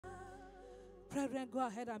Brethren, go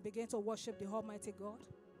ahead and begin to worship the Almighty God.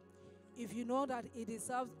 If you know that He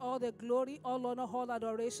deserves all the glory, all honor, all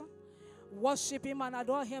adoration, worship Him and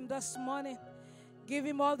adore Him this morning. Give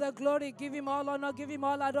Him all the glory, give Him all honor, give Him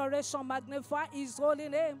all adoration. Magnify His holy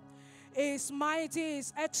name. He is mighty, He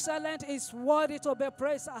is excellent, He is worthy to be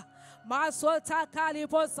praised. Masota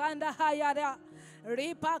kalipo sanda hayada.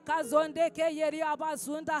 Ripa kazonde ke yeria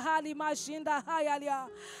bazunda hali mashinda hayalia.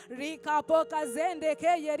 Rika poka zende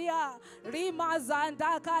ke yeria. Rima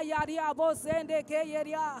zanda ka yaria bosende ke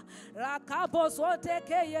yeria. Rakabo sote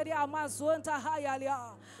ke yeria mazunta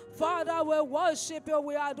hayalia. Father, we worship You,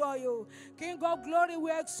 we adore You. King of glory,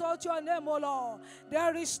 we exalt Your name, O Lord.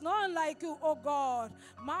 There is none like You, O God.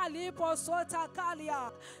 Malipo sota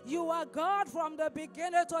kalia. You are God from the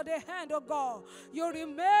beginning to the end, O God. You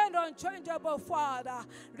remain unchangeable, Father.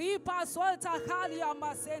 Ripa sota kalia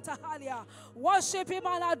masenta halia. Worship Him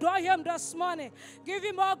and adore Him this morning. Give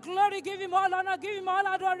Him all glory, give Him all honor, give Him all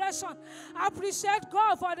adoration. Appreciate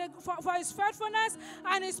God for His faithfulness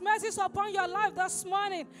and His mercies upon your life this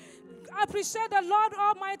morning. Appreciate the Lord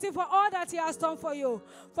Almighty for all that He has done for you,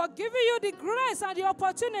 for giving you the grace and the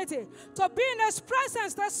opportunity to be in His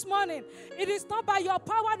presence this morning. It is not by your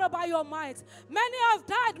power nor by your might. Many have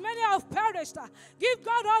died, many have perished. Give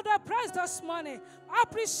God all the praise this morning.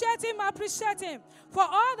 Appreciate Him for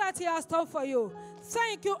all that He has done for you.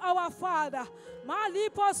 Thank You, our Father. Why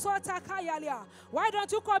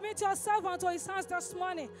don't you commit yourself unto His hands this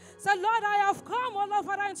morning? Say, Lord, I have come, O Lord,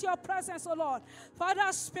 Father, into Your presence, O Lord.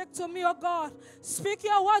 Father, speak to me, O God. Speak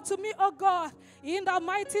Your word to me, O God. In the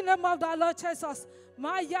mighty name of the Lord Jesus.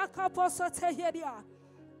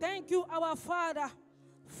 Thank You, our Father.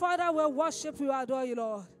 Father, we worship You, adore You,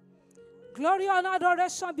 Lord. Glory and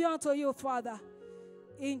adoration be unto You, Father.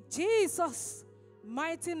 In Jesus'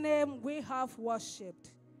 mighty name we have worshipped.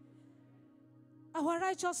 Our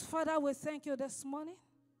righteous Father, we thank You this morning.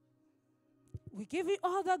 We give You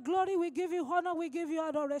all the glory, we give You honor, we give You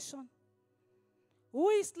adoration. Who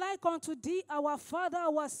is like unto Thee, our Father,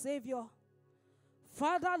 our Savior?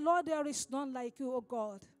 Father, Lord, there is none like You, O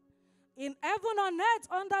God. In heaven, on earth,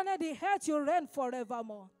 underneath the earth, You reign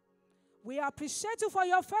forevermore. We appreciate You for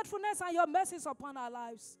Your faithfulness and Your mercies upon our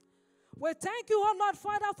lives. We thank You, O Lord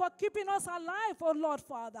Father, for keeping us alive, O Lord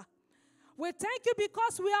Father. We thank You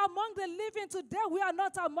because we are among the living today. We are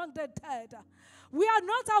not among the dead. We are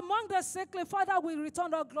not among the sickly. Father, we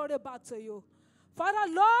return our glory back to You.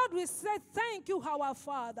 Father, Lord, we say thank You, our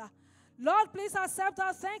Father. Lord, please accept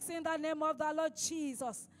our thanks in the name of the Lord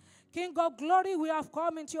Jesus. King of glory, we have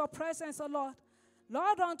come into Your presence, O Lord.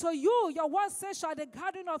 Lord, unto You, Your word says, shall the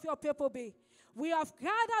gathering of Your people be. We have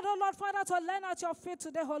gathered, O Lord, Father, to learn at Your feet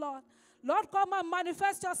today, O Lord. Lord, come and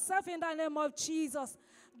manifest Yourself in the name of Jesus.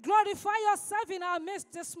 Glorify Yourself in our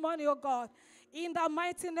midst this morning, O God. In the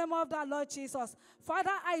mighty name of the Lord Jesus.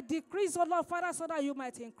 Father, I decrease, O Lord, Father, so that You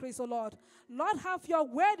might increase, O Lord. Lord, have Your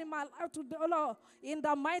word in my life today, O Lord. In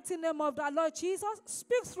the mighty name of the Lord Jesus,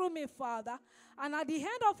 speak through me, Father. And at the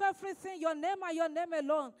end of everything, Your name and Your name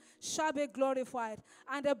alone shall be glorified.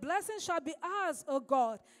 And the blessing shall be ours, O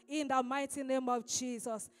God, in the mighty name of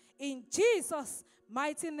Jesus. In Jesus'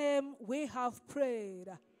 mighty name we have prayed.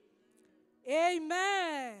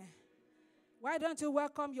 Amen. Why don't you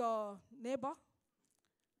welcome your neighbor?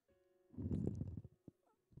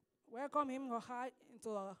 Welcome him or her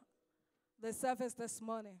into the service this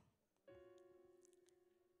morning.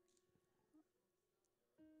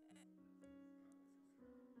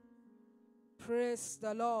 Praise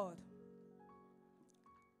the Lord.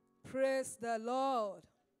 Praise the Lord.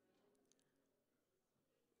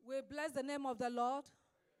 We bless the name of the Lord,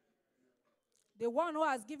 the one who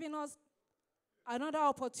has given us another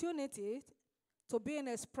opportunity to be in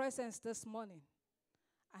His presence this morning.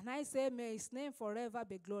 And I say, may His name forever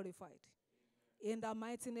be glorified. In the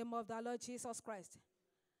mighty name of the Lord Jesus Christ.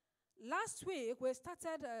 Last week, we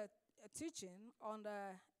started a teaching on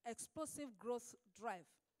the explosive growth drive,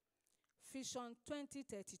 Vision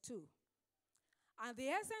 2032. And the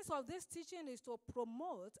essence of this teaching is to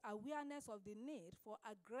promote awareness of the need for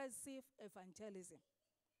aggressive evangelism.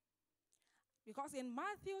 Because in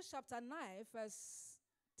Matthew chapter 9, verse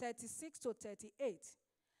 36 to 38,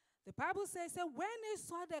 the Bible says that when He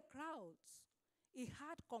saw the crowds, He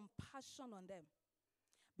had compassion on them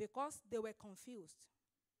because they were confused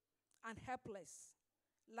and helpless,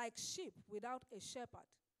 like sheep without a shepherd.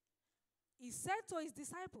 He said to His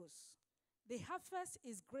disciples, the harvest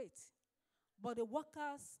is great, but the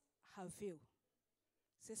workers have few.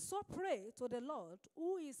 He says, so pray to the Lord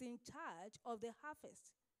who is in charge of the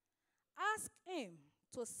harvest. Ask Him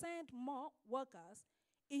to send more workers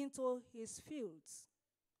into His fields.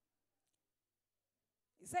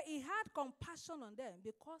 He said he had compassion on them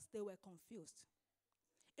because they were confused.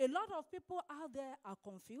 A lot of people out there are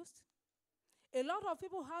confused. A lot of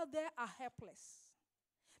people out there are helpless.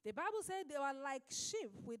 The Bible said they were like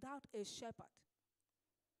sheep without a shepherd.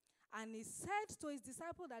 And he said to his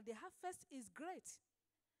disciples that the harvest is great,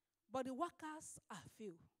 but the workers are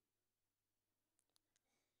few.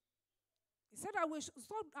 He said that we should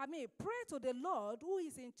pray to the Lord who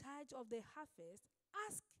is in charge of the harvest.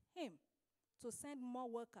 Ask him to send more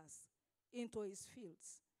workers into his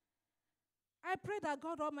fields. I pray that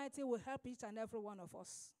God Almighty will help each and every one of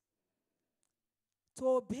us to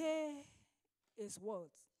obey his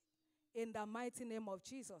words in the mighty name of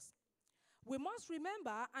Jesus. We must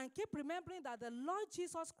remember and keep remembering that the Lord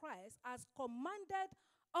Jesus Christ has commanded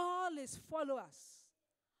all his followers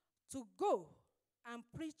to go and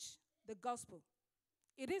preach the gospel.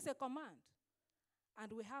 It is a command,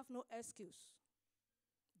 and we have no excuse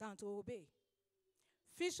than to obey.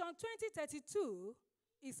 Vision 2032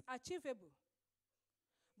 is achievable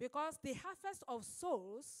because the harvest of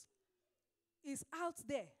souls is out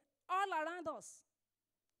there, all around us.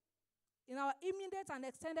 In our immediate and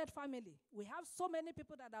extended family, we have so many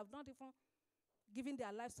people that have not even given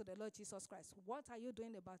their lives to the Lord Jesus Christ. What are you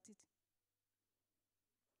doing about it?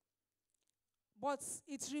 But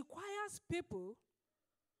it requires people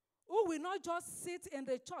who will not just sit in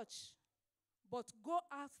the church, but go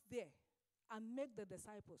out there and make the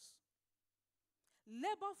disciples.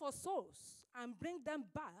 Labor for souls and bring them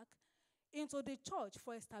back into the church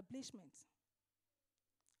for establishment.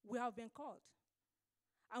 We have been called.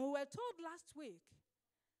 And we were told last week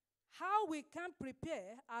how we can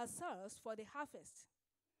prepare ourselves for the harvest.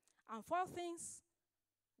 And 4 things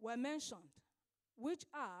were mentioned, which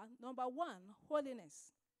are, number 1,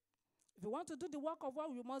 holiness. If you want to do the work of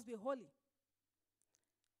God, you must be holy.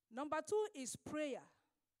 Number 2 is prayer.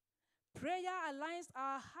 Prayer aligns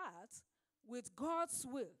our hearts with God's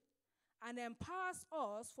will and empowers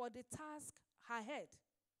us for the task ahead.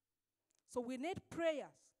 So we need prayers.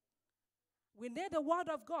 We need the word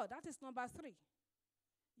of God. That is number 3.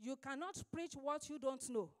 You cannot preach what you don't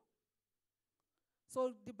know.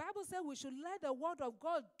 So the Bible says we should let the word of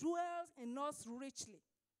God dwell in us richly.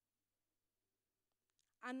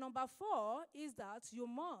 And number 4 is that you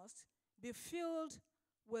must be filled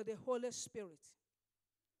with the Holy Spirit.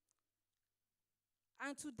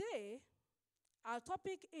 And today, our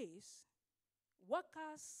topic is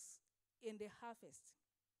workers in the harvest.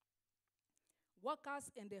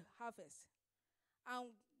 Workers in the harvest. And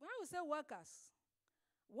when we say workers,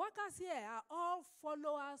 workers here are all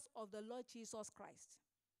followers of the Lord Jesus Christ.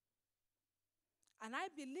 And I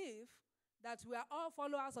believe that we are all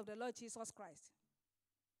followers of the Lord Jesus Christ.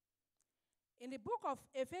 In the book of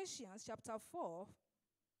Ephesians, chapter 4,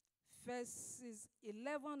 verses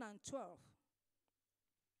 11 and 12,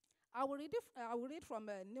 I will read from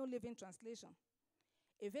a New Living Translation.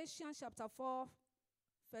 Ephesians chapter 4,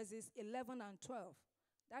 verses 11 and 12.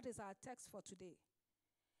 That is our text for today.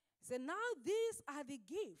 It says, now these are the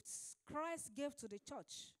gifts Christ gave to the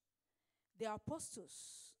church: the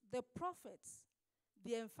apostles, the prophets,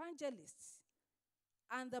 the evangelists,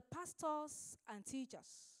 and the pastors and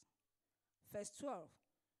teachers. Verse 12.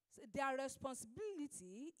 So their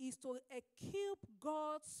responsibility is to equip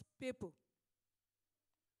God's people.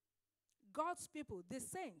 God's people, the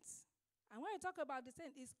saints. And when you talk about the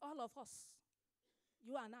saints, it's all of us.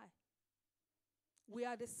 You and I. We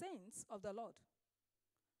are the saints of the Lord.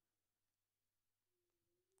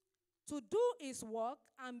 To do his work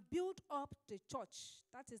and build up the church.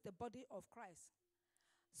 That is the body of Christ.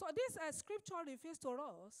 So this scripture refers to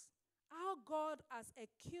us how God has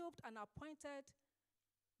equipped and appointed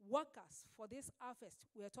workers for this harvest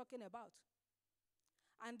we are talking about.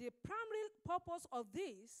 And the primary purpose of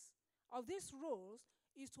these roles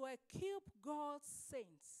is to equip God's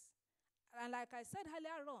saints. And like I said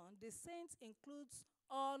earlier on, the saints includes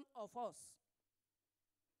all of us.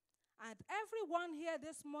 And everyone here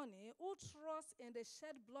this morning who trusts in the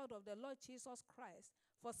shed blood of the Lord Jesus Christ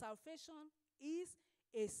for salvation is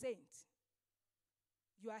a saint.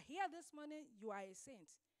 You are here this morning, you are a saint.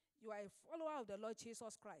 You are a follower of the Lord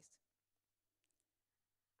Jesus Christ.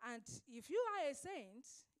 And if you are a saint,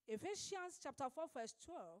 Ephesians chapter 4 verse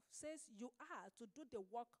 12 says you are to do the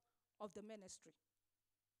work of the ministry.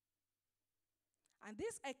 And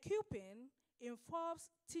this equipping involves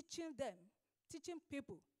teaching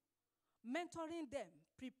people, mentoring them,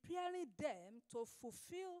 preparing them to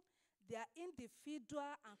fulfill their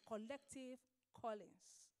individual and collective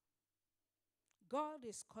callings. God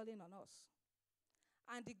is calling on us.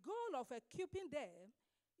 And the goal of equipping them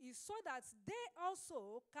is so that they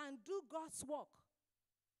also can do God's work.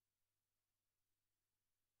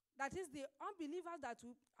 That is the unbelievers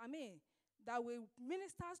that we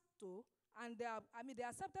minister to, and they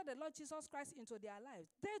accepted the Lord Jesus Christ into their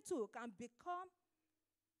lives. They too can become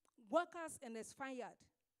workers in his vineyard.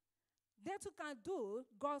 They too can do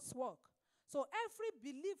God's work. So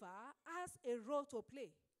every believer has a role to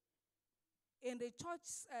play in the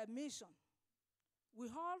church's mission. We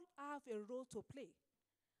all have a role to play,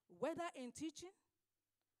 whether in teaching,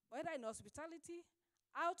 whether in hospitality,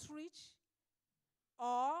 outreach,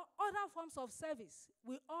 or other forms of service.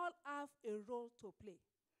 We all have a role to play.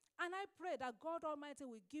 And I pray that God Almighty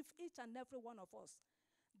will give each and every one of us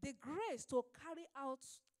the grace to carry out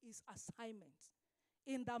his assignment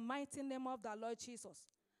in the mighty name of the Lord Jesus.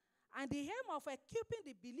 And the aim of equipping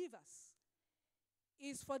the believers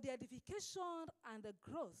is for the edification and the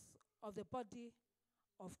growth of the body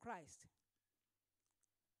of Christ.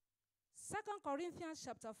 2 Corinthians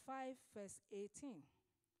chapter 5, verse 18.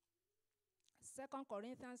 2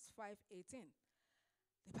 Corinthians 5:18.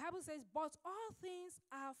 The Bible says, "But all things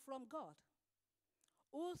are from God,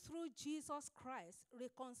 who through Jesus Christ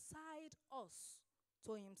reconciled us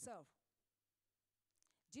to himself."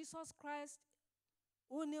 Jesus Christ,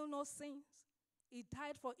 who knew no sins, he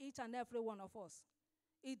died for each and every one of us.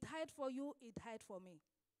 He died for you, he died for me.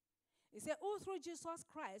 He said, "Who through Jesus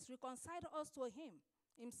Christ reconciled us to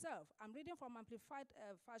himself." I'm reading from Amplified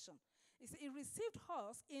Version. He said, "He received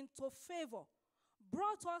us into favor,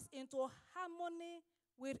 brought us into harmony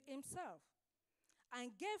with himself,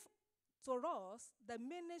 and gave to us the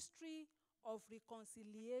ministry of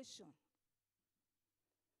reconciliation."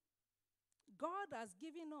 God has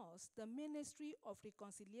given us the ministry of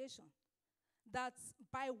reconciliation, that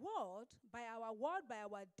by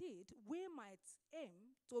our deed, we might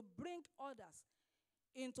aim to bring others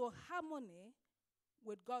into harmony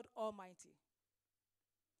with God Almighty.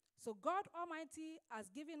 So God Almighty has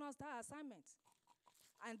given us that assignment.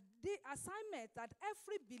 And the assignment that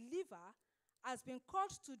every believer has been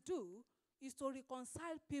called to do is to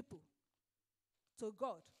reconcile people to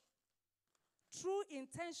God through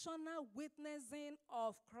intentional witnessing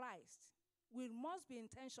of Christ. We must be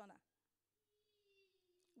intentional.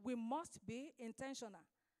 We must be intentional.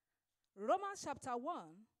 Romans chapter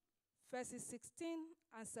 1, verses 16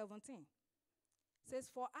 and 17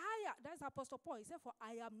 says, that's Apostle Paul, he said, "For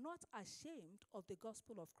I am not ashamed of the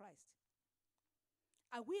gospel of Christ."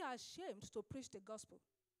 Are we ashamed to preach the gospel?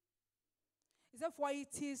 He said, "For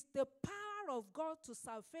it is the power of God to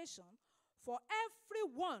salvation for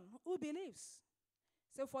everyone who believes."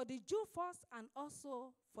 So for the Jew first and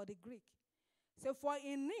also for the Greek. So for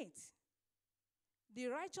in it, the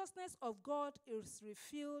righteousness of God is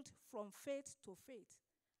revealed from faith to faith.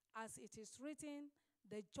 As it is written,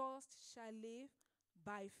 "The just shall live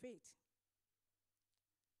by faith."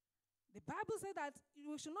 The Bible said that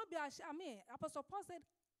we should not be ashamed. Apostle Paul said,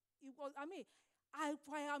 I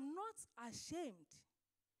am not ashamed.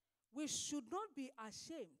 We should not be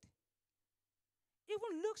ashamed.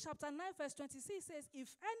 Even Luke chapter 9, verse 26 says,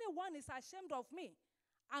 "If anyone is ashamed of me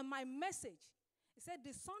and my message," he said,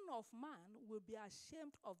 "the Son of Man will be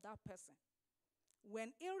ashamed of that person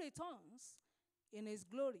when he returns in his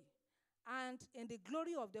glory and in the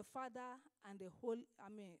glory of the Father and the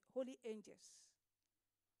holy angels."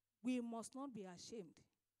 We must not be ashamed.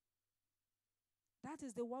 That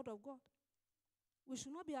is the word of God. We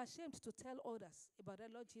should not be ashamed to tell others about the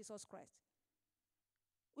Lord Jesus Christ.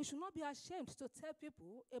 We should not be ashamed to tell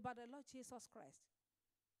people about the Lord Jesus Christ.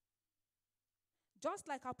 Just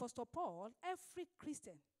like Apostle Paul, every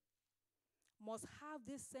Christian must have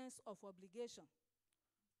this sense of obligation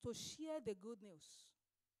to share the good news.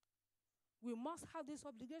 We must have this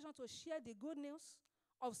obligation to share the good news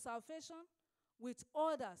of salvation with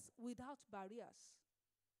others without barriers.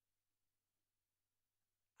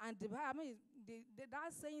 And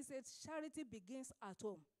that saying says charity begins at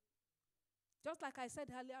home. Just like I said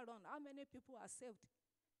earlier on, how many people are saved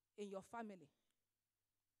in your family?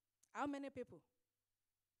 How many people?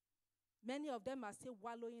 Many of them are still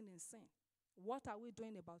wallowing in sin. What are we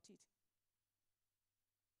doing about it?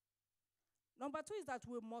 Number 2 is that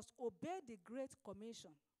we must obey the Great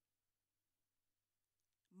Commission.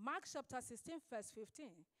 Mark chapter 16, verse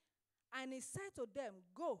 15. "And he said to them,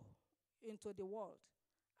 'Go into the world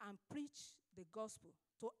and preach the gospel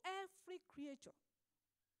to every creature.'"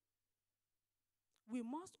 We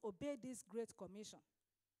must obey this Great Commission.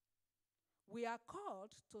 We are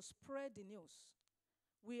called to spread the news.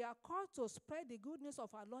 We are called to spread the good news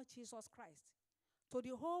of our Lord Jesus Christ to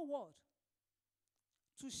the whole world,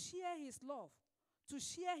 to share his love, to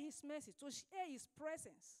share his mercy, to share his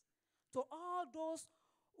presence to all those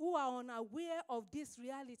who are unaware of this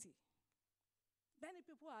reality. Many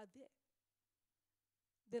people are there.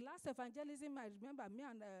 The last evangelism, I remember me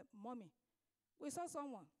and mommy, we saw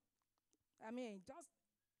someone. Just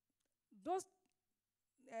those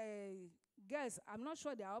girls, I'm not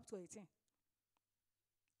sure they are up to 18.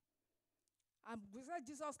 And we said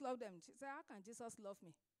Jesus loved them. She said, how can Jesus love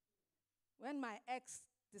me? When my ex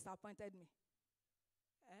disappointed me.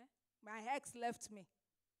 My ex left me.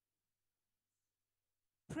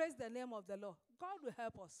 Praise the name of the Lord. God will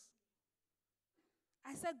help us.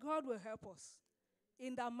 I said God will help us.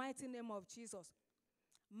 In the mighty name of Jesus.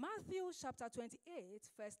 Matthew chapter 28,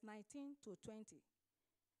 verse 19 to 20.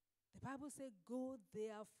 The Bible says, go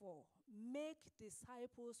therefore, make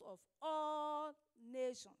disciples of all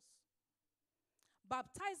nations,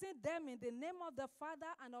 baptizing them in the name of the Father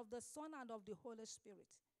and of the Son and of the Holy Spirit,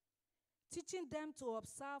 teaching them to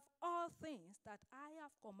observe all things that I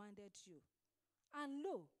have commanded you. And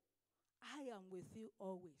lo, I am with you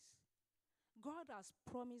always. God has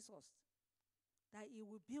promised us that he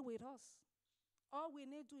will be with us. All we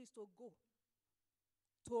need to do is to go,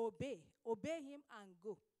 to obey. Obey him and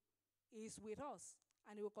go. He is with us,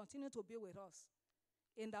 and he will continue to be with us.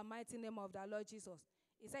 In the mighty name of the Lord Jesus.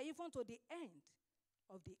 He said, even to the end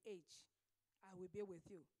of the age, I will be with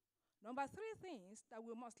you. Number 3 things that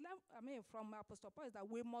we must learn, from Apostle Paul is that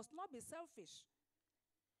we must not be selfish.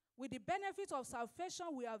 With the benefit of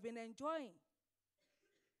salvation we have been enjoying,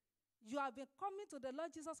 you have been coming to the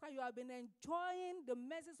Lord Jesus Christ. You have been enjoying the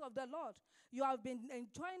mercies of the Lord. You have been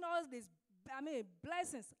enjoying all these,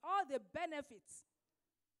 blessings, all the benefits.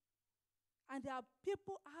 And there are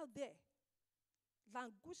people out there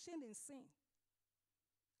languishing in sin.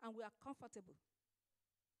 And we are comfortable.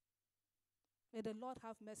 May the Lord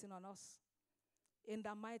have mercy on us. In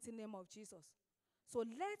the mighty name of Jesus. So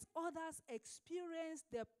let others experience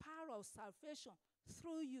the power of salvation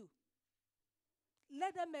through you.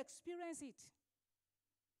 Let them experience it.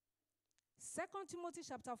 2 Timothy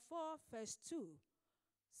chapter 4, verse 2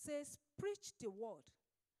 says, preach the word.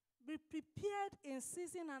 Be prepared in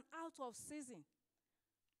season and out of season.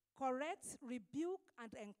 Correct, rebuke,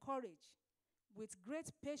 and encourage with great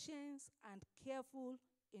patience and careful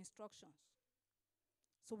instructions.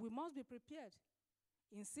 So we must be prepared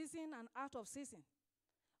in season and out of season,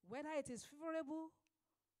 whether it is favorable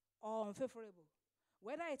or unfavorable,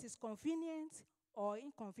 whether it is convenient or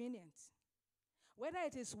inconvenient, whether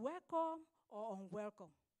it is welcome or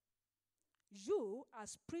unwelcome. You,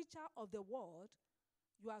 as preacher of the word,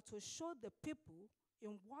 you are to show the people in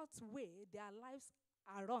what way their lives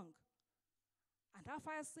are wrong. And after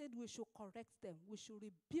I said we should correct them, we should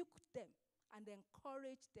rebuke them and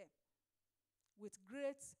encourage them with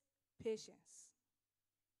great patience.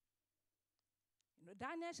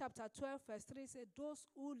 Daniel chapter 12, verse 3 says, those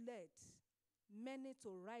who led many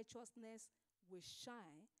to righteousness will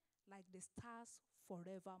shine like the stars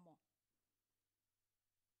forevermore.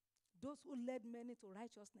 Those who led many to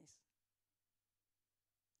righteousness.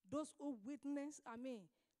 Those who witness,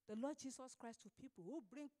 the Lord Jesus Christ to people, who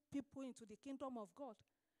bring people into the kingdom of God.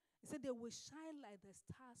 He said they will shine like the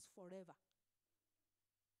stars forever.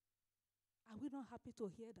 Are we not happy to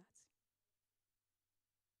hear that?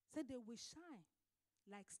 He said they will shine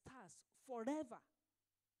like stars forever.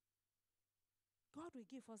 God will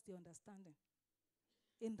give us the understanding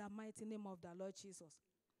in the mighty name of the Lord Jesus.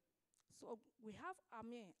 So we have,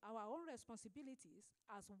 our own responsibilities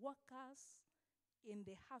as workers in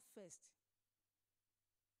the harvest.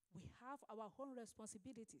 We have our own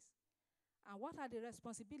responsibilities. And what are the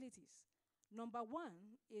responsibilities? Number 1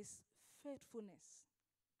 is faithfulness.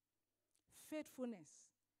 Faithfulness.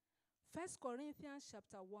 1 Corinthians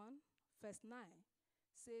chapter 1, verse 9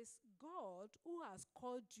 says, God who has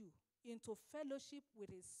called you into fellowship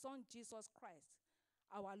with his Son Jesus Christ,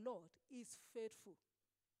 our Lord, is faithful.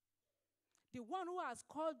 The one who has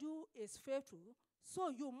called you is faithful, so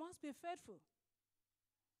you must be faithful.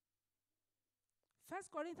 1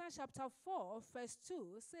 Corinthians chapter 4, verse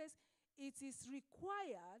 2 says, it is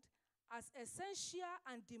required as essential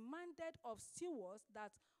and demanded of stewards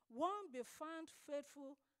that one be found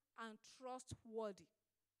faithful and trustworthy.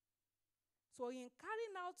 So in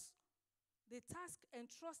carrying out the task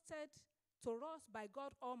entrusted to us by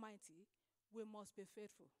God Almighty, we must be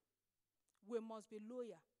faithful. We must be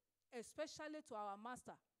loyal, especially to our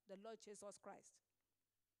Master, the Lord Jesus Christ.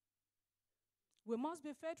 We must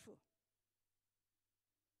be faithful.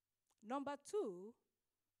 Number 2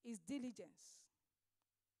 is diligence.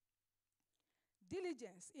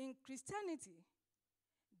 Diligence. In Christianity,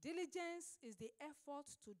 diligence is the effort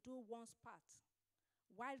to do one's part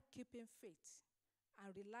while keeping faith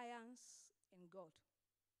and reliance in God.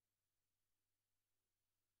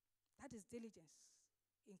 That is diligence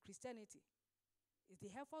in Christianity. It's the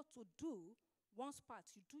effort to do one's part.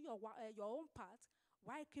 You do your own part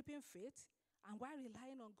while keeping faith and while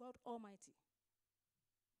relying on God Almighty.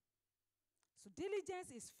 So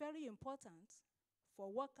diligence is very important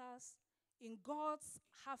for workers in God's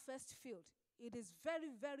harvest field. It is very,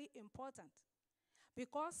 very important.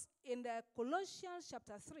 Because in the Colossians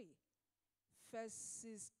chapter 3,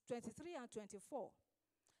 verses 23 and 24,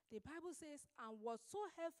 the Bible says, "And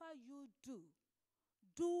whatsoever you do,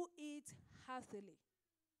 do it heartily,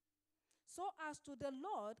 so as to the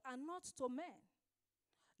Lord and not to men,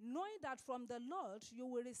 knowing that from the Lord you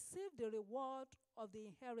will receive the reward of the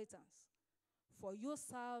inheritance, for you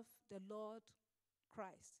serve the Lord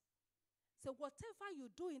Christ." So whatever you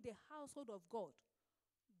do in the household of God,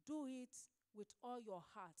 do it with all your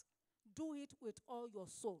heart. Do it with all your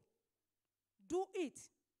soul. Do it.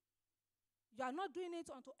 You are not doing it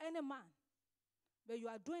unto any man, but you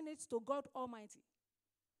are doing it to God Almighty.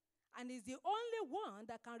 And He's the only one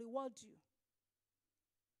that can reward you.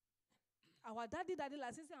 Our daddy,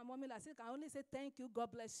 lasisi, and mommy, lasisi can only say thank you,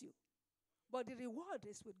 God bless you. But the reward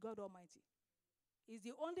is with God Almighty. He's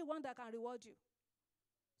the only one that can reward you.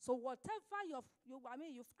 So whatever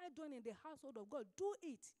you find doing in the household of God, do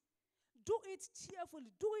it. Do it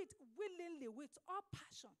cheerfully. Do it willingly, with all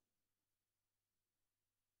passion.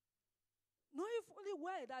 Knowing fully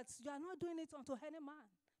well that you are not doing it unto any man,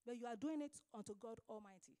 but you are doing it unto God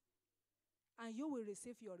Almighty. And you will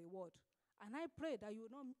receive your reward. And I pray that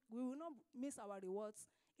we will not miss our rewards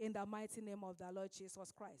in the mighty name of the Lord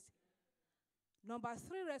Jesus Christ. Number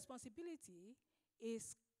 3 responsibility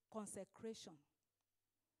is consecration.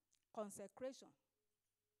 Consecration.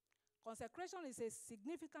 Consecration is a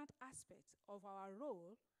significant aspect of our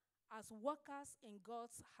role as workers in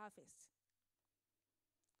God's harvest.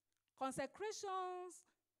 Consecration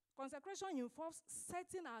involves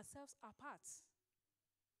setting ourselves apart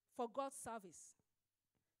for God's service.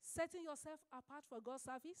 Setting yourself apart for God's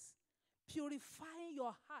service, purifying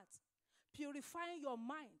your heart, purifying your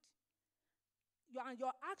mind, and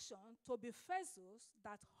your action to be vessels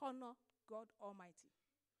that honor God Almighty.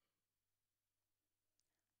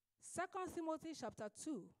 2 Timothy chapter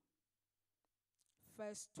 2,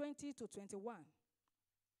 verse 20 to 21.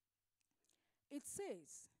 It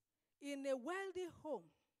says, in a wealthy home,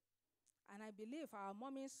 and I believe our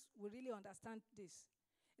mommies will really understand this.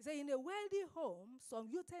 It says, in a wealthy home, some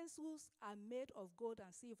utensils are made of gold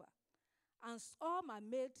and silver, and some are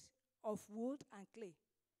made of wood and clay.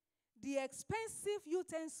 The expensive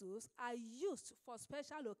utensils are used for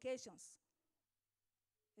special occasions.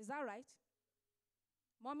 Is that right?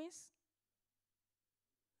 Mommies?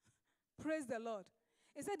 Praise the Lord.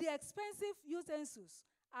 It said the expensive utensils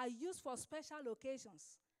are used for special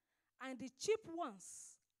occasions, and the cheap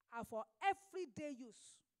ones are for everyday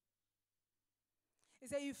use. It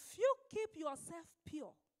said if you keep yourself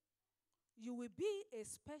pure, you will be a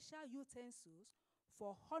special utensil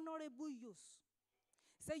for honorable use.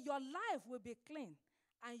 It said your life will be clean,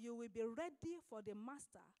 and you will be ready for the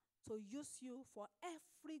master to use you for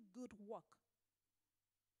every good work.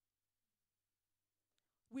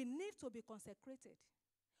 We need to be consecrated.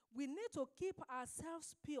 We need to keep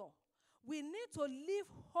ourselves pure. We need to live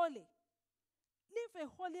holy. Live a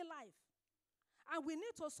holy life. And we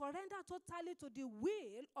need to surrender totally to the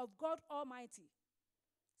will of God Almighty.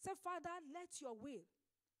 Say, Father, let your will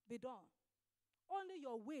be done. Only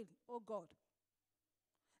your will, O God.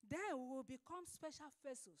 Then we will become special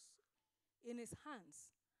vessels in His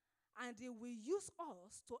hands, and He will use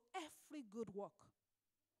us to every good work.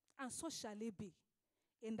 And so shall it be,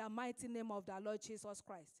 in the mighty name of the Lord Jesus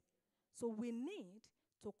Christ. So we need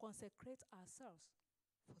to consecrate ourselves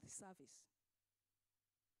for the service.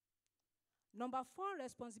 Number 4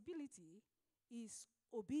 responsibility is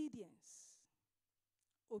obedience.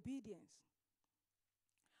 Obedience.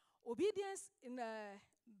 Obedience in a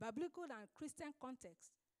biblical and Christian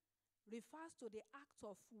context refers to the act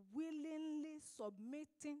of willingly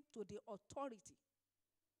submitting to the authority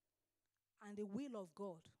and the will of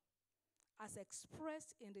God, as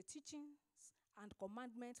expressed in the teachings and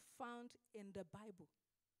commandments found in the Bible.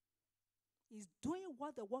 Is doing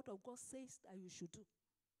what the Word of God says that you should do.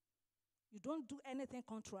 You don't do anything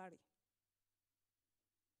contrary.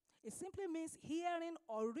 It simply means hearing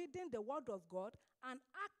or reading the Word of God and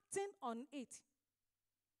acting on it.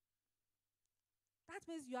 That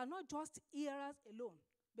means you are not just hearers alone,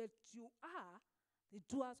 but you are the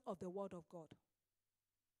doers of the Word of God.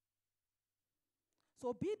 So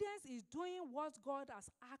obedience is doing what God has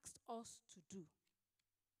asked us to do.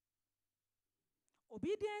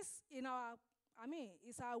 Obedience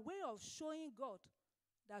is our way of showing God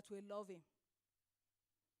that we love Him.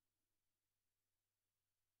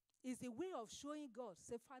 It's a way of showing God,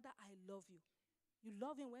 say, Father, I love you. You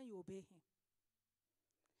love him when you obey him.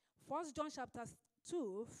 1 John chapter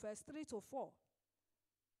 2, verse 3 to 4.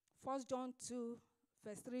 1 John 2,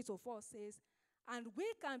 verse 3 to 4 says, and we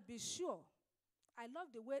can be sure, I love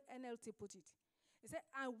the way NLT put it. It said,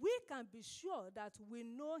 and we can be sure that we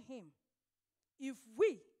know him if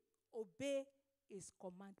we obey his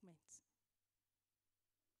commandments.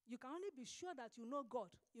 You can only be sure that you know God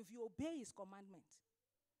if you obey his commandments.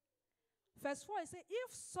 Verse 4, it says,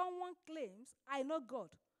 if someone claims, I know God,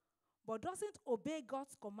 but doesn't obey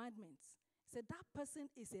God's commandments, it said that person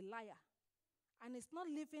is a liar and is not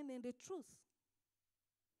living in the truth.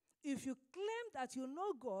 If you claim that you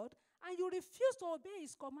know God and you refuse to obey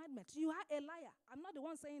his commandments, you are a liar. I'm not the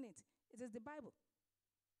one saying it. It is the Bible.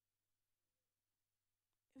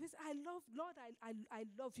 If it's, Lord, I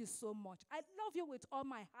love you so much. I love you with all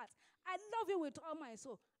my heart. I love you with all my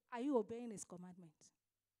soul. Are you obeying his commandments?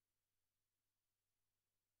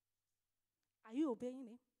 Are you obeying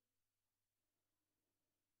him?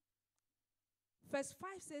 Verse 5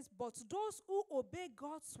 says, but those who obey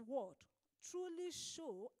God's word truly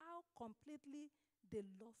show how completely they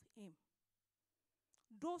love him.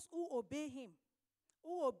 Those who obey him,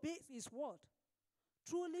 who obey his word,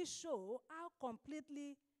 truly show how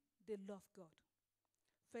completely they love God.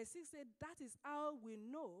 Verse 6 said, that is how we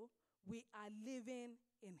know we are living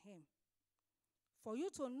in him. For you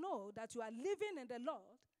to know that you are living in the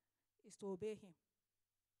Lord is to obey him.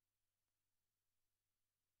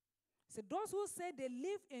 So those who say they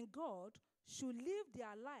live in God should live their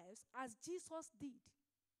lives as Jesus did.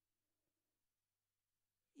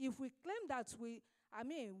 If we claim that we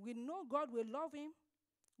know God, we love him,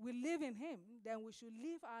 we live in him, then we should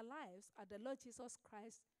live our lives as the Lord Jesus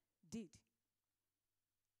Christ did.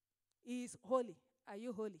 He is holy. Are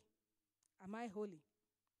you holy? Am I holy?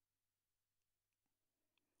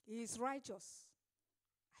 He is righteous.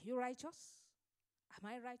 Are you righteous? Am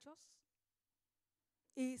I righteous?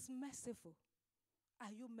 He is merciful.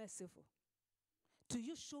 Are you merciful? Do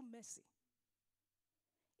you show mercy?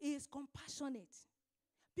 He is compassionate.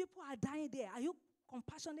 People are dying there. Are you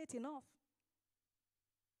compassionate enough?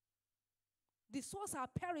 The souls are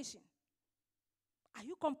perishing. Are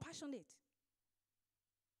you compassionate?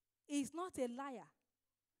 He is not a liar.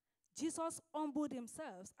 Jesus humbled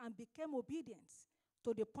himself and became obedient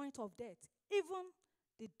to the point of death, even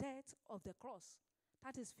the death of the cross.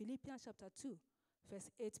 That is Philippians chapter 2, verse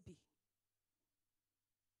 8b.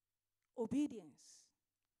 Obedience.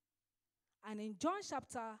 And in John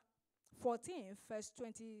chapter 14, verse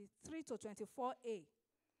 23 to 24a,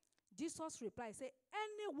 Jesus replied, say,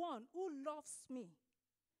 anyone who loves me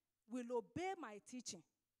will obey my teaching.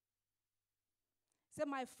 Say,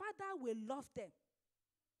 my Father will love them,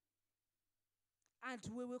 and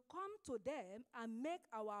we will come to them and make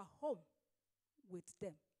our home with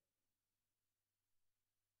them.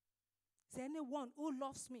 Say, anyone who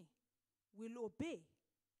loves me will obey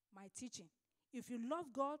my teaching. If you love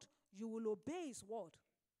God, you will obey his word.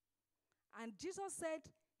 And Jesus said,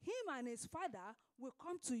 him and his Father will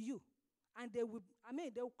come to you. And they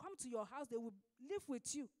will come to your house. They will live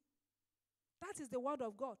with you. That is the word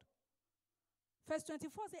of God. Verse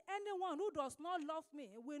 24 says, anyone who does not love me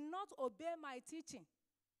will not obey my teaching.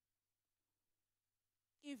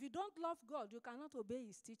 If you don't love God, you cannot obey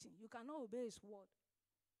his teaching. You cannot obey his word.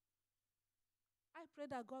 I pray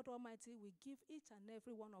that God Almighty will give each and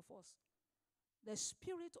every one of us the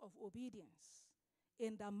spirit of obedience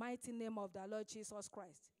in the mighty name of the Lord Jesus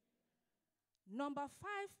Christ. Number 5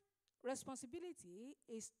 responsibility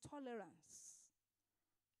is tolerance.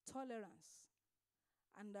 Tolerance.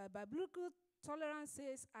 And the biblical tolerance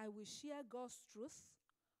says, I will share God's truth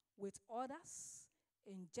with others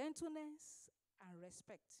in gentleness and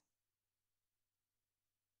respect.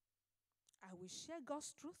 I will share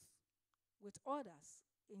God's truth with others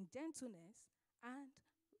in gentleness and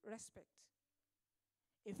respect.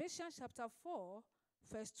 Ephesians chapter 4,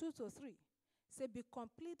 verse 2 to 3 say, be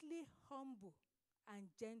completely humble and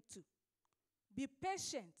gentle. Be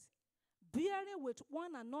patient, bearing with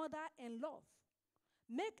one another in love.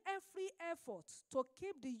 Make every effort to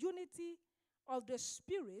keep the unity of the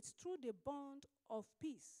Spirit through the bond of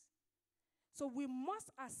peace. So we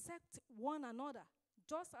must accept one another,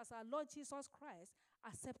 just as our Lord Jesus Christ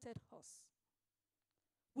accepted us.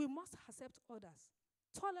 We must accept others.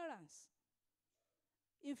 Tolerance.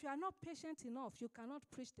 If you are not patient enough, you cannot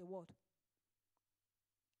preach the word.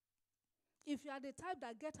 If you are the type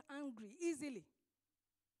that gets angry easily,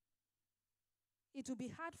 it will be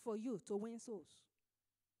hard for you to win souls.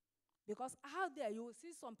 Because out there, you will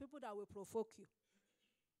see some people that will provoke you.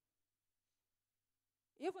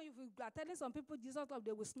 Even if you are telling some people Jesus love,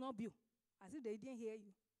 they will snub you, as if they didn't hear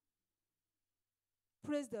you.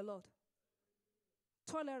 Praise the Lord.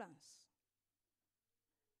 Tolerance.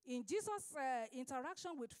 In Jesus'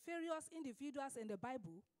 interaction with various individuals in the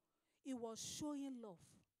Bible, it was showing love.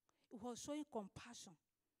 It was showing compassion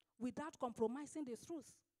without compromising the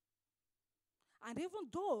truth. And even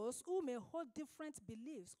those who may hold different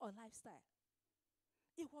beliefs or lifestyle,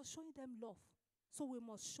 it was showing them love. So we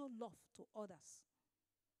must show love to others.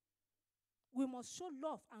 We must show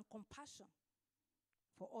love and compassion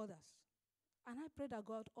for others. And I pray that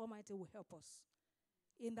God Almighty will help us.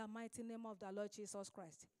 In the mighty name of the Lord Jesus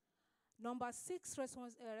Christ. Number 6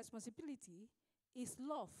 responsibility is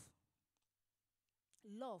love.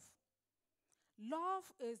 Love. Love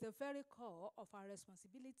is the very core of our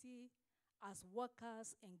responsibility as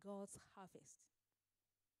workers in God's harvest.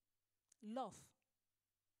 Love.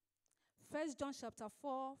 1 John chapter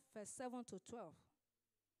 4, verse 7 to 12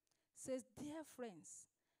 says, "Dear friends,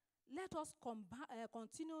 let us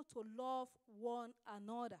continue to love one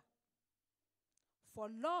another. For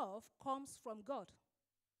love comes from God."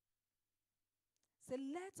 So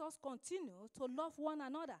let us continue to love one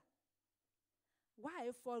another.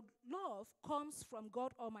 Why? For love comes from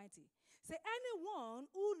God Almighty. Say, anyone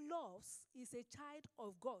who loves is a child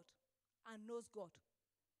of God and knows God.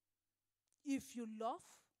 If you love,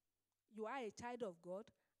 you are a child of God,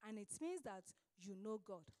 and it means that you know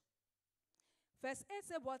God. Verse 8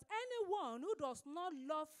 says, "But anyone who does not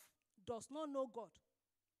love does not know God."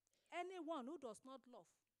 Anyone who does not love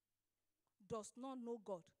does not know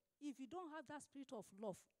God. If you don't have that spirit of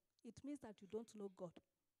love, it means that you don't know God.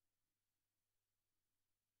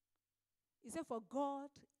 He said, "For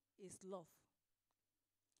God is love."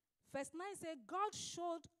 Verse 9 says, "God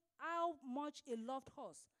showed how much He loved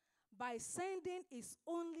us by sending His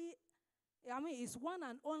one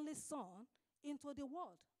and only Son into the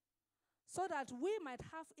world, so that we might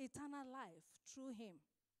have eternal life through Him."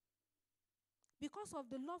 Because of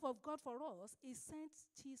the love of God for us, He sent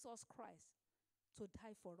Jesus Christ to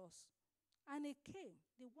die for us. And He came,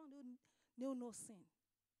 the one who knew no sin.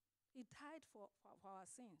 He died for our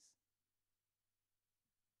sins.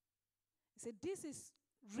 He said, this is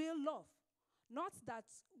real love. Not that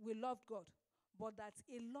we loved God, but that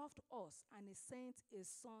He loved us and He sent His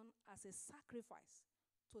Son as a sacrifice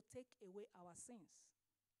to take away our sins.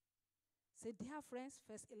 Say, dear friends,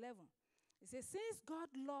 verse 11. It says, "Since God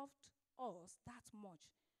loved us that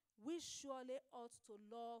much, we surely ought to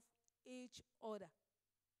love each other."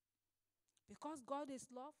 Because God is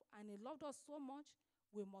love and He loved us so much,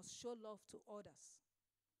 we must show love to others.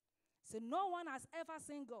 So no one has ever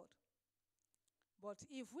seen God. But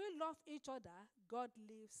if we love each other, God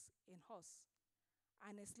lives in us.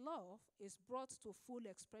 And His love is brought to full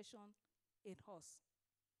expression in us.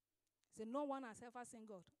 So no one has ever seen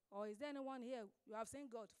God. Or is there anyone here you have seen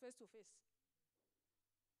God face to face?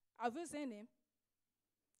 Have you seen Him?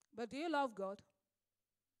 But do you love God?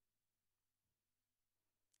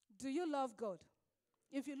 Do you love God?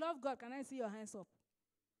 If you love God, can I see your hands up?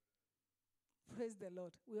 Praise the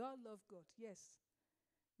Lord. We all love God, yes.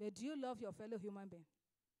 But do you love your fellow human being?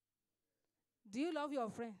 Do you love your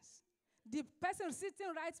friends? The person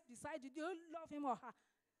sitting right beside you, do you love him or her?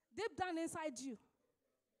 Deep down inside you.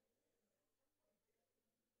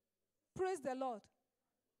 Praise the Lord.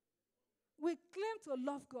 We claim to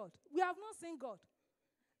love God. We have not seen God.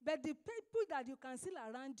 But the people that you can see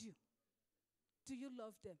around you, do you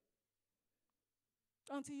love them?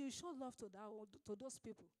 Until you show love to those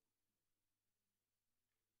people.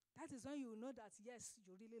 That is when you know that, yes,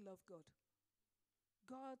 you really love God.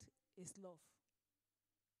 God is love.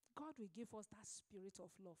 God will give us that spirit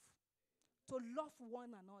of love. To love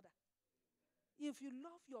one another. If you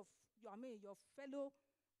love your fellow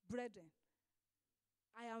brethren,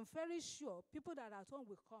 I am very sure people that are at home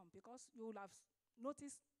will come, because you will have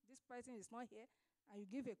noticed this person is not here, and you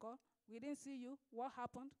give a call. We didn't see you. What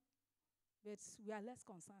happened? But we are less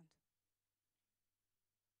concerned.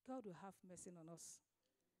 God will have mercy on us.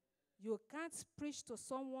 You can't preach to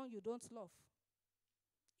someone you don't love,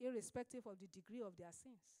 irrespective of the degree of their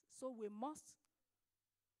sins. So we must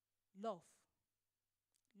love.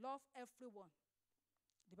 Love everyone.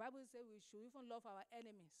 The Bible says we should even love our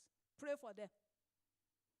enemies. Pray for them.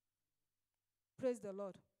 Praise the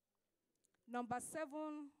Lord. Number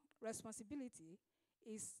 7 responsibility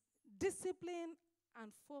is discipline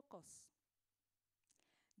and focus.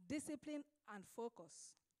 Discipline and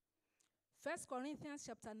focus. 1 Corinthians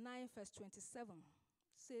chapter 9, verse 27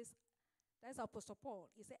 says, that's Apostle Paul.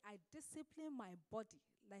 He said, "I discipline my body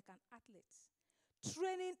like an athlete,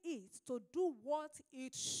 training it to do what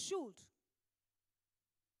it should.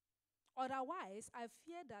 Otherwise, I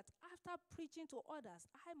fear that after preaching to others,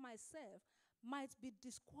 I myself might be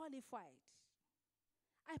disqualified."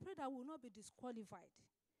 I pray that we will not be disqualified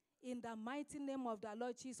in the mighty name of the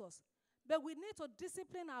Lord Jesus. But we need to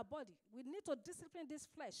discipline our body. We need to discipline this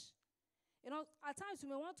flesh. At times you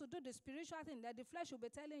may want to do the spiritual thing that the flesh will be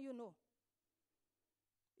telling you no.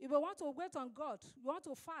 If you want to wait on God, you want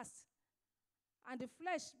to fast, and the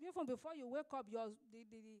flesh, even before you wake up, your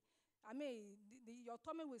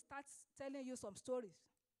tummy will start telling you some stories.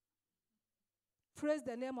 Praise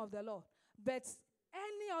the name of the Lord. But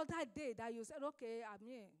any other day that you said, okay,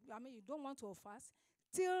 you don't want to fast,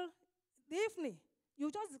 till the evening, you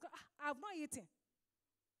just, I've not eaten.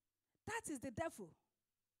 That is the devil.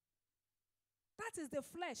 That is the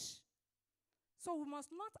flesh. So we must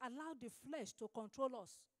not allow the flesh to control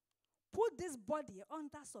us. Put this body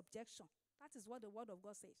under subjection. That is what the Word of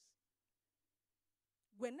God says.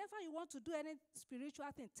 Whenever you want to do any spiritual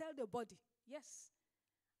thing, tell the body, yes.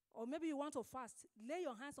 Or maybe you want to fast, lay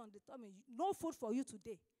your hands on the tummy. No food for you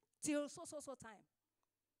today, till so time.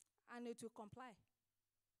 And it will comply.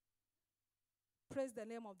 Praise the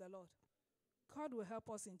name of the Lord. God will help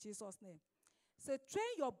us in Jesus' name. So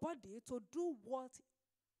train your body to do what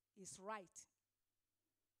is right.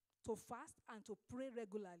 To fast and to pray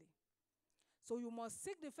regularly. So you must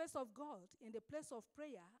seek the face of God in the place of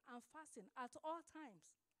prayer and fasting at all times.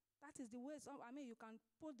 That is the way, you can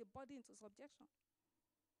put the body into subjection.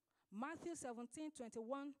 Matthew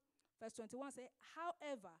 17:21, verse 21 says,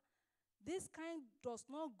 however, this kind does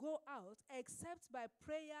not go out except by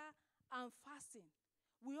prayer and fasting.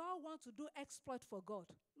 We all want to do exploit for God.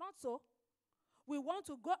 Not so. We want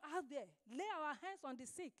to go out there, lay our hands on the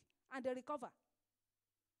sick, and they recover.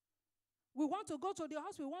 We want to go to the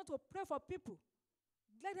house. We want to pray for people.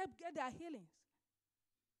 Let them get their healings.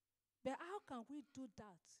 But how can we do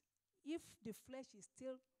that if the flesh is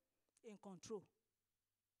still in control?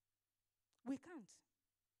 We can't.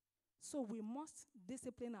 So we must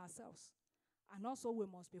discipline ourselves. And also we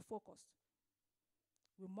must be focused.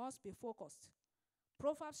 We must be focused.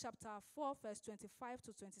 Proverbs chapter 4, verse 25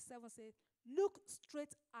 to 27 says, look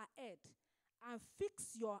straight ahead and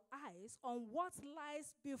fix your eyes on what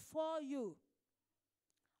lies before you.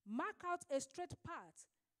 Mark out a straight path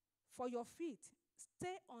for your feet.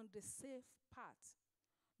 Stay on the safe path.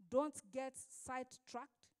 Don't get sidetracked.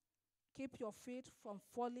 Keep your feet from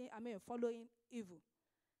following evil.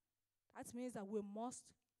 That means that we must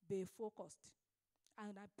be focused.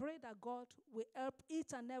 And I pray that God will help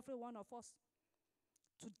each and every one of us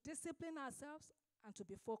to discipline ourselves and to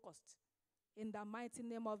be focused. In the mighty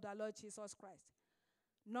name of the Lord Jesus Christ.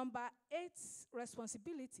 Number 8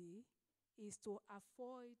 responsibility is to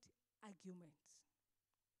avoid arguments.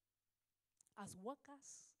 As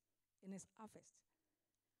workers in his harvest,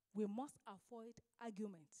 we must avoid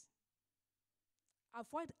arguments.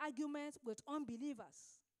 Avoid arguments with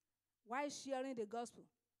unbelievers while sharing the gospel.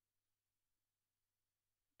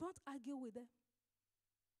 Don't argue with them.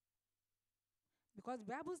 Because the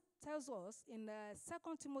Bible tells us in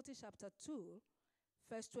 2 Timothy chapter 2,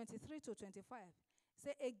 verse 23 to 25,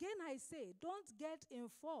 say, again I say, don't get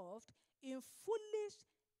involved in foolish,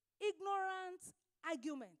 ignorant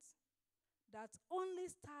arguments that only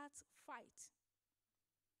start fight.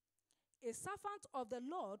 A servant of the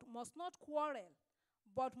Lord must not quarrel,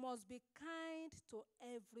 but must be kind to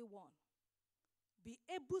everyone. Be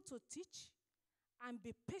able to teach and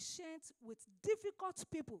be patient with difficult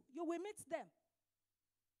people. You will meet them.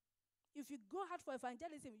 If you go out for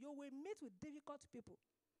evangelism, you will meet with difficult people.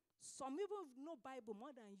 Some people know Bible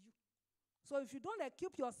more than you. So if you don't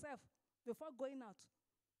equip yourself before going out,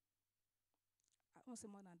 I won't say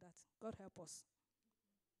more than that. God help us.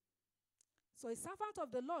 So a servant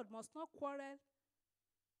of the Lord must not quarrel,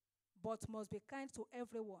 but must be kind to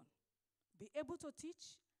everyone. Be able to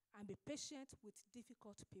teach and be patient with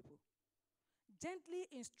difficult people. Gently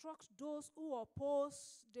instruct those who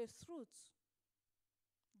oppose the truth.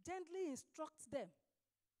 Gently instruct them.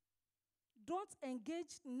 Don't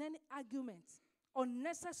engage in any arguments,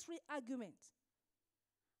 unnecessary arguments.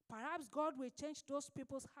 Perhaps God will change those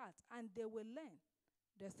people's hearts and they will learn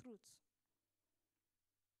the truth.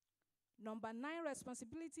 Number 9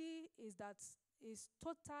 responsibility is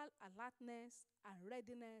total alertness and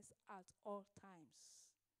readiness at all times.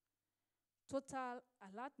 Total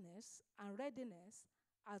alertness and readiness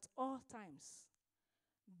at all times.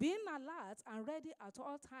 Being alert and ready at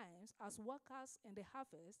all times as workers in the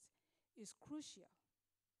harvest is crucial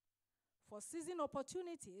for seizing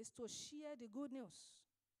opportunities to share the good news.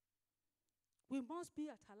 We must be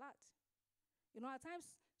at alert. At times,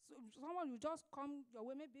 someone will just come your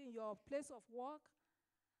way, maybe in your place of work,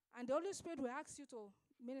 and the Holy Spirit will ask you to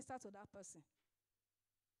minister to that person.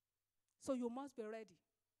 So you must be ready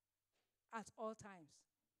at all times.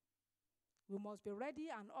 We must be ready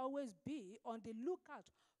and always be on the lookout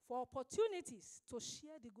for opportunities to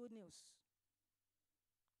share the good news.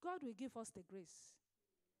 God will give us the grace.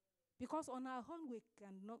 Because on our own, we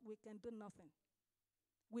can do nothing.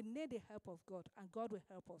 We need the help of God, and God will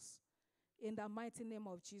help us. In the mighty name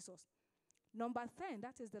of Jesus. Number 10,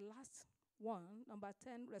 that is the last one. Number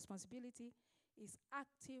 10, responsibility is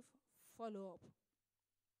active follow-up.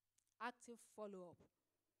 Active follow-up.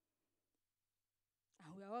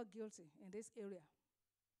 And we are all guilty in this area.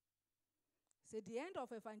 So the end of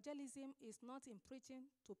evangelism is not in preaching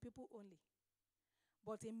to people only,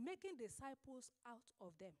 but in making disciples out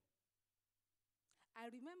of them. I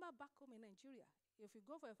remember back home in Nigeria, if you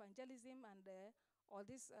go for evangelism and all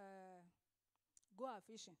this go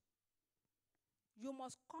fishing, you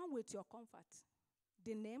must come with your comfort,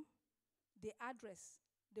 the name, the address,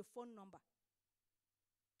 the phone number,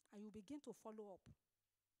 and you begin to follow up.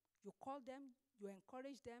 You call them, you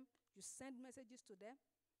encourage them, you send messages to them,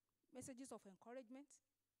 messages of encouragement,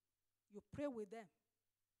 you pray with them.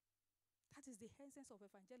 That is the essence of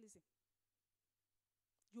evangelism.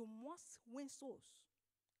 You must win souls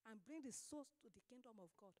and bring the souls to the kingdom of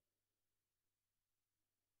God.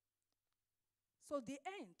 So the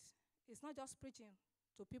end is not just preaching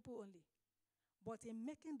to people only, but in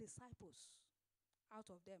making disciples out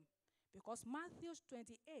of them. Because Matthew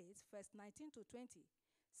 28, verse 19 to 20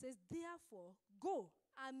 says, therefore, go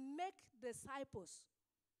and make disciples.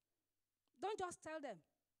 Don't just tell them.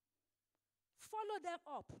 Follow them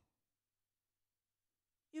up.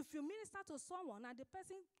 If you minister to someone and the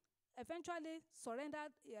person eventually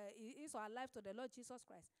surrendered his or her life to the Lord Jesus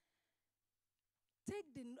Christ, take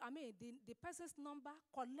the person's number,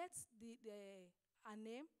 collect her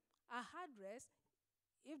name, her address.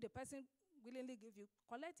 If the person willingly give you,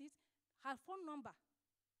 collect it, her phone number.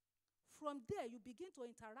 From there, you begin to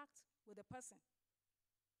interact with the person.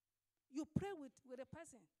 You pray with the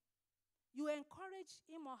person. You encourage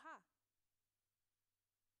him or her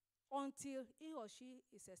until he or she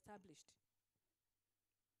is established.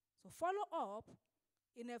 So follow up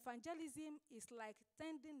in evangelism is like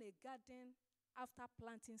tending a garden after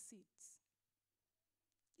planting seeds.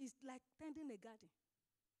 It's like tending a garden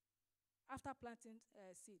after planting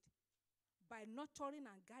seed. By nurturing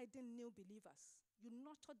and guiding new believers. You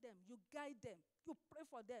nurture them, you guide them, you pray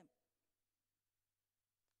for them.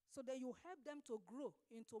 So that you help them to grow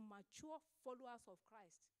into mature followers of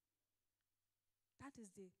Christ. That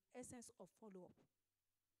is the essence of follow-up.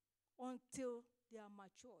 Until they are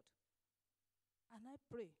matured. And I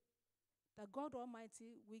pray that God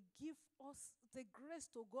Almighty will give us the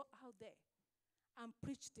grace to go out there and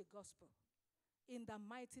preach the gospel. In the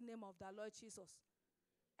mighty name of the Lord Jesus.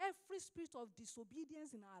 Every spirit of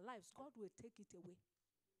disobedience in our lives, God will take it away.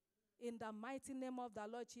 In the mighty name of the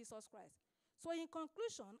Lord Jesus Christ. So in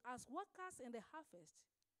conclusion, as workers in the harvest,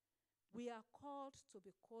 we are called to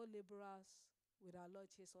be co-laborers with our Lord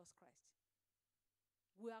Jesus Christ.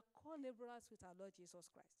 We are co-laborers with our Lord Jesus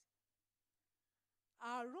Christ.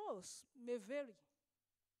 Our roles may vary,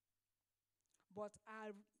 but our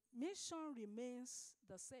mission remains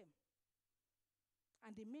the same.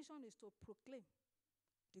 And the mission is to proclaim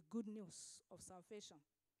the good news of salvation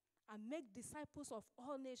and make disciples of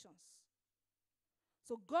all nations.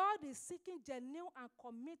 So God is seeking genuine and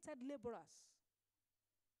committed laborers.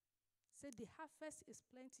 Say the harvest is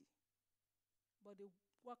plenty, but the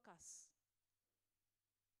workers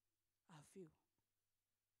are few.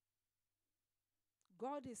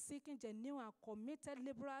 God is seeking genuine and committed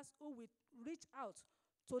laborers who will reach out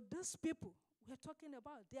to these people we're talking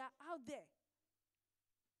about. They are out there.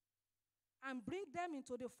 And bring them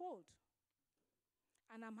into the fold.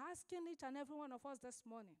 And I'm asking each and every one of us this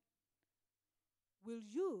morning, will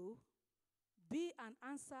you be an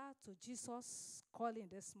answer to Jesus' calling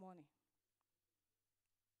this morning?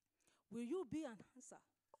 Will you be an answer?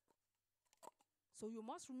 So you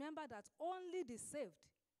must remember that only the saved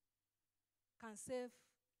can save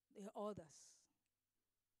the others.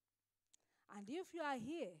 And if you are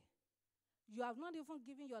here, you have not even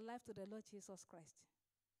given your life to the Lord Jesus Christ.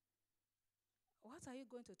 What are you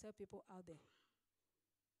going to tell people out there?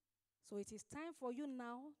 So it is time for you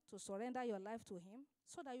now to surrender your life to Him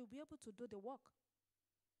so that you'll be able to do the work.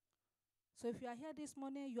 So if you are here this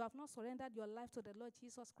morning, you have not surrendered your life to the Lord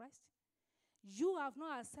Jesus Christ. You have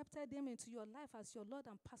not accepted Him into your life as your Lord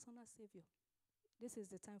and personal Savior. This is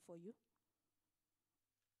the time for you.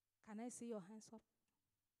 Can I see your hands up?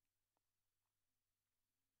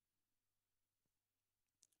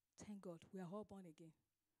 Thank God, we are all born again.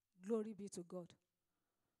 Glory be to God.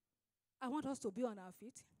 I want us to be on our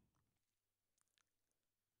feet.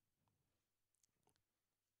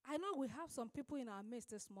 I know we have some people in our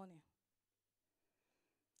midst this morning.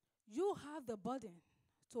 You have the burden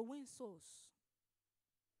to win souls,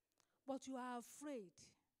 but you are afraid.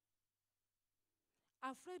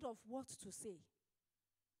 Afraid of what to say.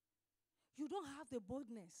 You don't have the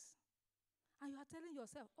boldness. And you are telling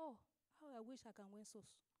yourself, oh, how I wish I can win souls.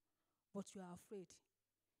 But you are afraid.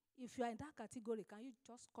 If you are in that category, can you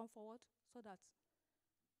just come forward so that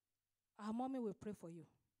our mommy will pray for you?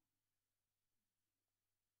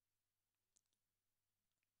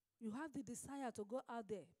 You have the desire to go out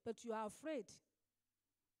there, but you are afraid.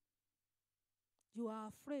 You are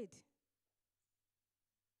afraid.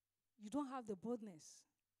 You don't have the boldness.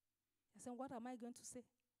 I said, what am I going to say?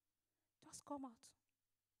 Just come out.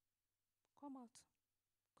 Come out.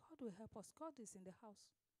 God will help us. God is in the house.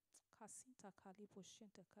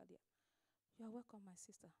 You are welcome, my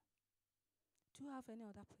sister. Do you have any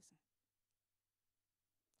other person?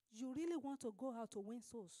 You really want to go out to win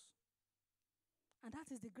souls. And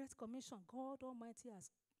that is the great commission God Almighty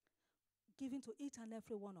has given to each and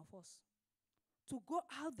every one of us. To go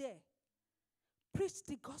out there, preach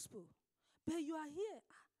the gospel. But you are here.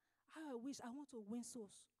 I wish I want to win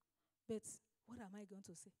souls. But what am I going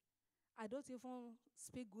to say? I don't even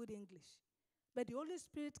speak good English. But the Holy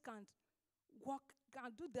Spirit can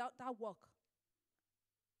do that work.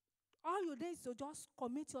 All you need is to just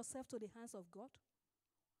commit yourself to the hands of God.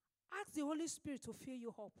 Ask the Holy Spirit to fill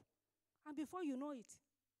you up. And before you know it,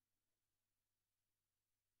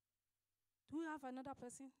 do we have another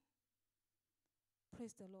person?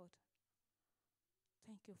 Praise the Lord.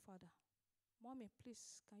 Thank you, Father. Mommy,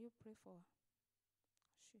 please, can you pray for her?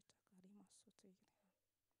 Thank you, Jesus.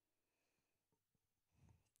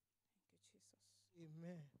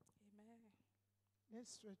 Amen. Amen.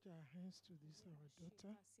 Let's stretch our hands to this, our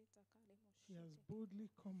daughter. She has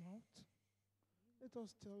boldly come out. Let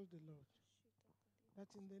us tell the Lord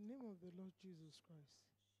that in the name of the Lord Jesus Christ,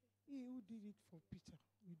 He who did it for Peter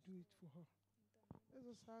will do it for her. Let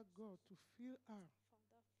us ask God to fill her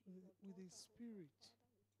with His Spirit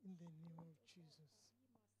in the name of Jesus.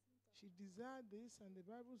 She desired this, and the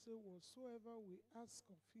Bible says, whatsoever we ask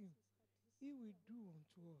of Him, He will do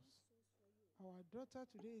unto us. Our daughter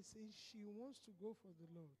today is saying she wants to go for the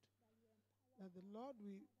Lord, that the Lord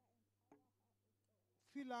will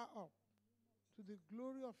fill her up to the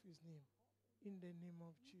glory of His name in the name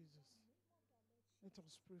of Jesus. Let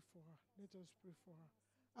us pray for her. Let us pray for her.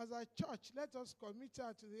 As a church, let us commit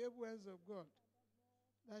her to the able hands of God,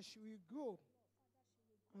 that she will go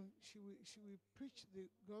and she will preach the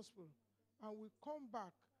gospel and will come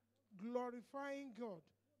back glorifying God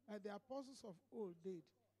like the apostles of old did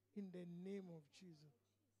in the name of Jesus.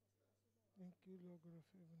 Thank you, Lord God of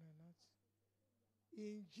heaven and earth.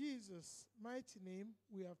 In Jesus' mighty name,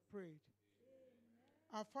 we have prayed.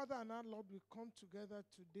 Amen. Our Father and our Lord, we come together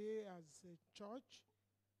today as a church.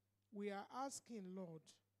 We are asking, Lord,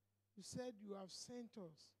 you said you have sent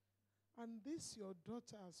us. And this, your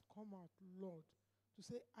daughter, has come out, Lord, to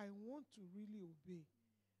say, I want to really obey.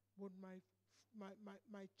 But my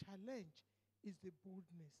challenge is the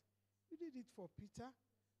boldness. You did it for Peter.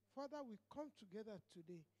 Father, we come together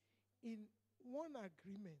today in one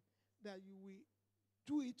agreement that you will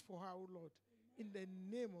do it for her, O Lord, in the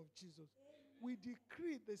name of Jesus. We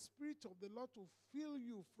decree the Spirit of the Lord to fill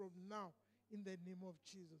you from now in the name of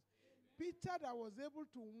Jesus. Peter, that was able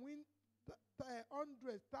to win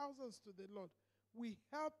hundreds, thousands to the Lord, we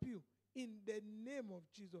help you in the name of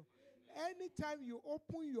Jesus. Anytime you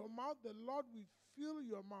open your mouth, the Lord will fill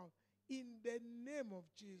your mouth in the name of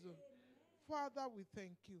Jesus. Father, we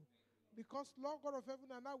thank you. Because, Lord God of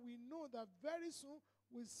heaven and earth, we know that very soon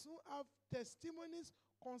we soon have testimonies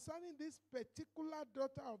concerning this particular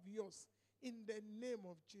daughter of yours in the name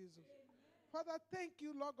of Jesus. Amen. Father, thank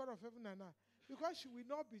you, Lord God of heaven and earth, because she will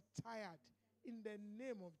not be tired in the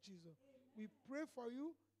name of Jesus. Amen. We pray for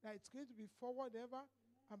you that it's going to be forward ever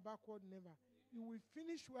and backward never. You will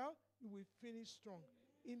finish well, you will finish strong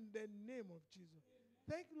in the name of Jesus.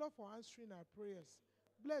 Thank you, Lord, for answering our prayers.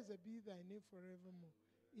 Blessed be thy name forevermore.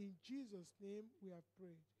 In Jesus' name we have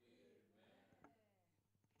prayed. Amen.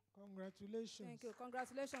 Congratulations. Thank you.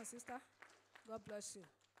 Congratulations, sister. God bless you.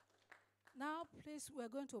 Now, please, we're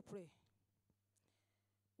going to pray.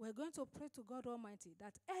 We're going to pray to God Almighty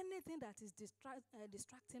that anything that is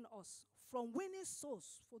distracting us from winning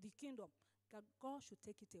souls for the kingdom, that God should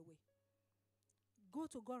take it away. Go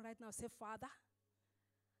to God right now. Say, Father.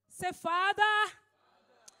 Say, Father.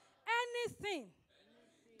 Anything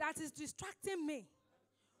that is distracting me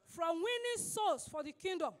from winning souls for the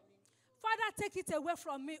kingdom, Father, take it away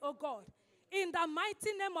from me, oh God. In the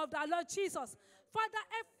mighty name of the Lord Jesus. Father,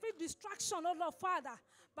 every distraction, oh Lord, Father,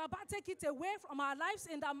 Baba, take it away from our lives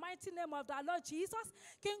in the mighty name of the Lord Jesus.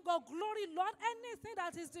 King of glory, Lord, anything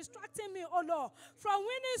that is distracting me, oh Lord, from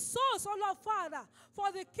winning souls, oh Lord, Father,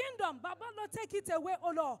 for the kingdom, Baba, Lord, take it away,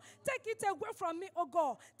 oh Lord. Take it away from me, oh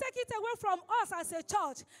God. Take it away from us as a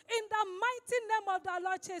church. In the mighty name of the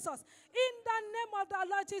Lord Jesus. In the name of the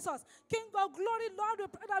Lord Jesus. King of glory, Lord, we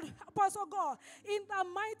pray that help us, oh God. In the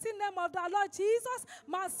mighty name of the Lord Jesus.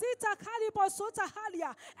 Masita Kalibosota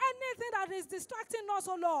Halia. Anything that is distracting us,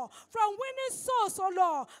 oh Lord, from winning souls, oh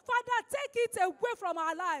Lord. Father, take it away from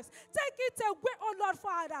our lives. Take it away, oh Lord,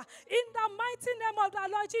 Father. In the mighty name of the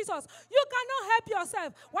Lord Jesus. You cannot help yourself.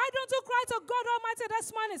 Why don't you cry to God Almighty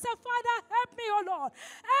this morning? Say, Father, help me, oh Lord.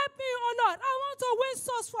 Help me, oh Lord. I want to win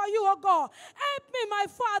souls for you, oh God. Help me, my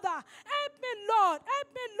Father. Help me, Lord. Help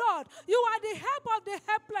me, Lord. You are the help of the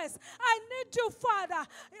helpless. I need you, Father.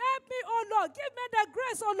 Help me, oh Lord. Give me the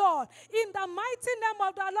grace, oh Lord. In the mighty name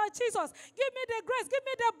of the Lord Jesus. Give me the grace. Give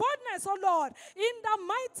me the boldness, oh Lord. In the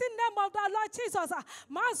mighty name of the Lord Jesus.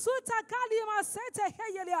 Masuta kali masete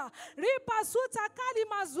heyelia. Ripa suta kali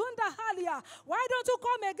mazunda halia. Why don't you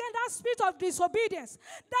come again? That spirit of disobedience.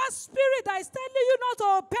 That spirit that is telling you not to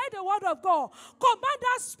obey the word of God. Command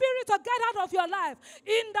that spirit to get out of your life.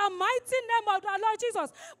 In the mighty name of the Lord Jesus.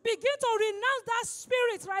 Begin to renounce that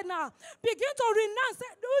spirit right now. Begin to renounce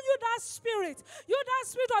you that spirit. You that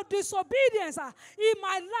spirit of disobedience in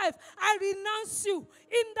my life. I renounce you.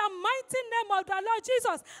 In the mighty name of the Lord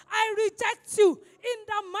Jesus. I reject you. In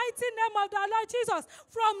the mighty name of the Lord Jesus.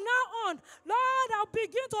 From now on, Lord, I'll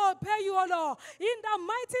begin to obey you, O Lord. In the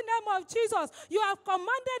mighty name of Jesus. You have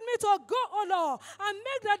commanded me to go, O Lord, and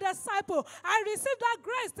make the disciple. I receive that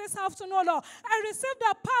grace this afternoon, O Lord. I receive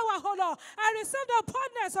the power, O Lord. I receive the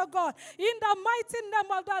boldness, O God. In the mighty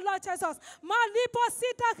name of the Lord Jesus. Malipo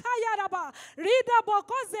sita hayaraba. Rida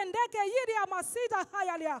boko zendeke yiri amasita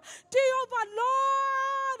hayalia. Jehovah,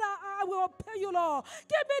 Lord, I will obey you, Lord.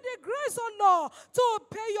 Give me the grace, O Lord, to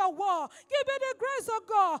obey your word. Give me the grace, O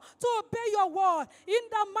God, to obey your word. In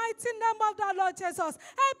the mighty name of the Lord Jesus.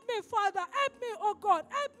 Help me, Father. Help me, O God.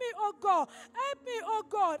 Help me, O God. Help me, O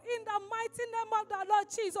God. In the mighty name of the Lord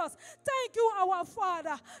Jesus. Thank you, our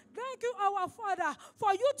Father. Thank you, our Father,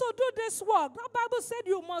 for you to do this work. The Bible said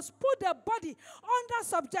you must put the body under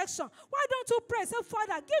subjection. Why don't you pray? Say,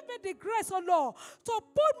 Father, give me the grace, O Lord, to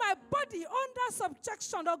put my body under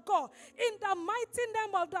subjection, O God. In the mighty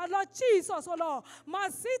name of the Lord Jesus, O Lord.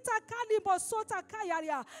 Masita kalibo sota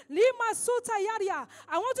kayaria. Lima suta yaria.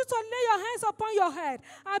 I want you to lay your hands upon your head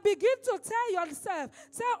and begin to tell yourself,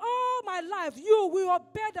 say, oh, my life, you will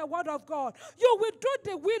obey the word of God. You will do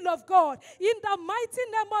the will of God. In the mighty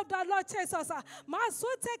name of the Lord Jesus. I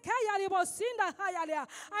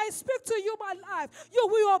speak to you, my life. You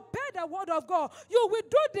will obey the word of God. You will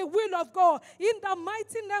do the will of God. In the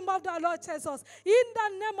mighty name of the Lord Jesus. In the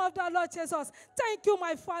name of the Lord Jesus. Thank you,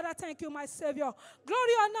 my Father. Thank you, my Savior.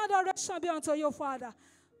 Glory and adoration be unto you, Father.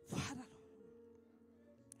 Father.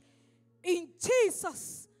 In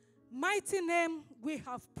Jesus' mighty name we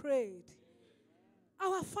have prayed.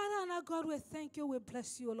 Our Father and our God, we thank you. We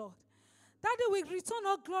bless you, Lord. Daddy, we return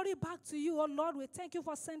our glory back to you, oh Lord. We thank you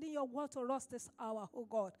for sending your word to us this hour, oh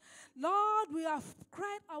God. Lord, we have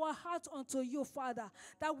cried our heart unto you, Father,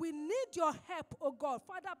 that we need your help, oh God.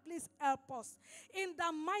 Father, please help us. In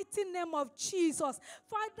the mighty name of Jesus,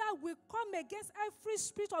 Father, we come against every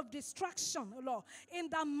spirit of distraction, oh Lord. In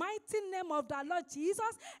the mighty name of the Lord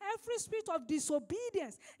Jesus, every spirit of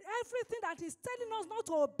disobedience, everything that is telling us not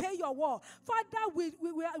to obey your word, Father,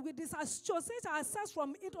 we disassociate ourselves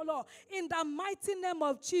from it, oh Lord. In the mighty name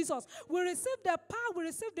of Jesus, we receive the power, we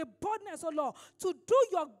receive the boldness, oh Lord, to do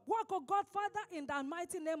your work, oh God, Father, in the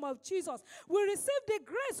mighty name of Jesus. We receive the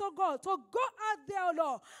grace, oh God, to go out there, oh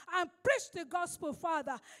Lord, and preach the gospel,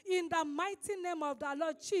 Father, in the mighty name of the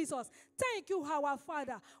Lord Jesus. Thank you, our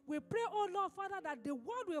Father. We pray, oh Lord, Father, that the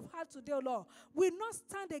word we've had today, oh Lord, will not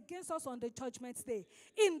stand against us on the judgment day.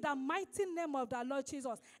 In the mighty name of the Lord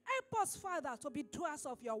Jesus. Help us, Father, to be doers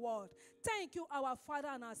of your word. Thank you, our Father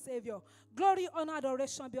and our Savior. Glory, honor,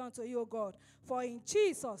 adoration be unto you, God. For in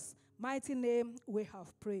Jesus' mighty name we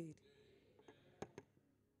have prayed.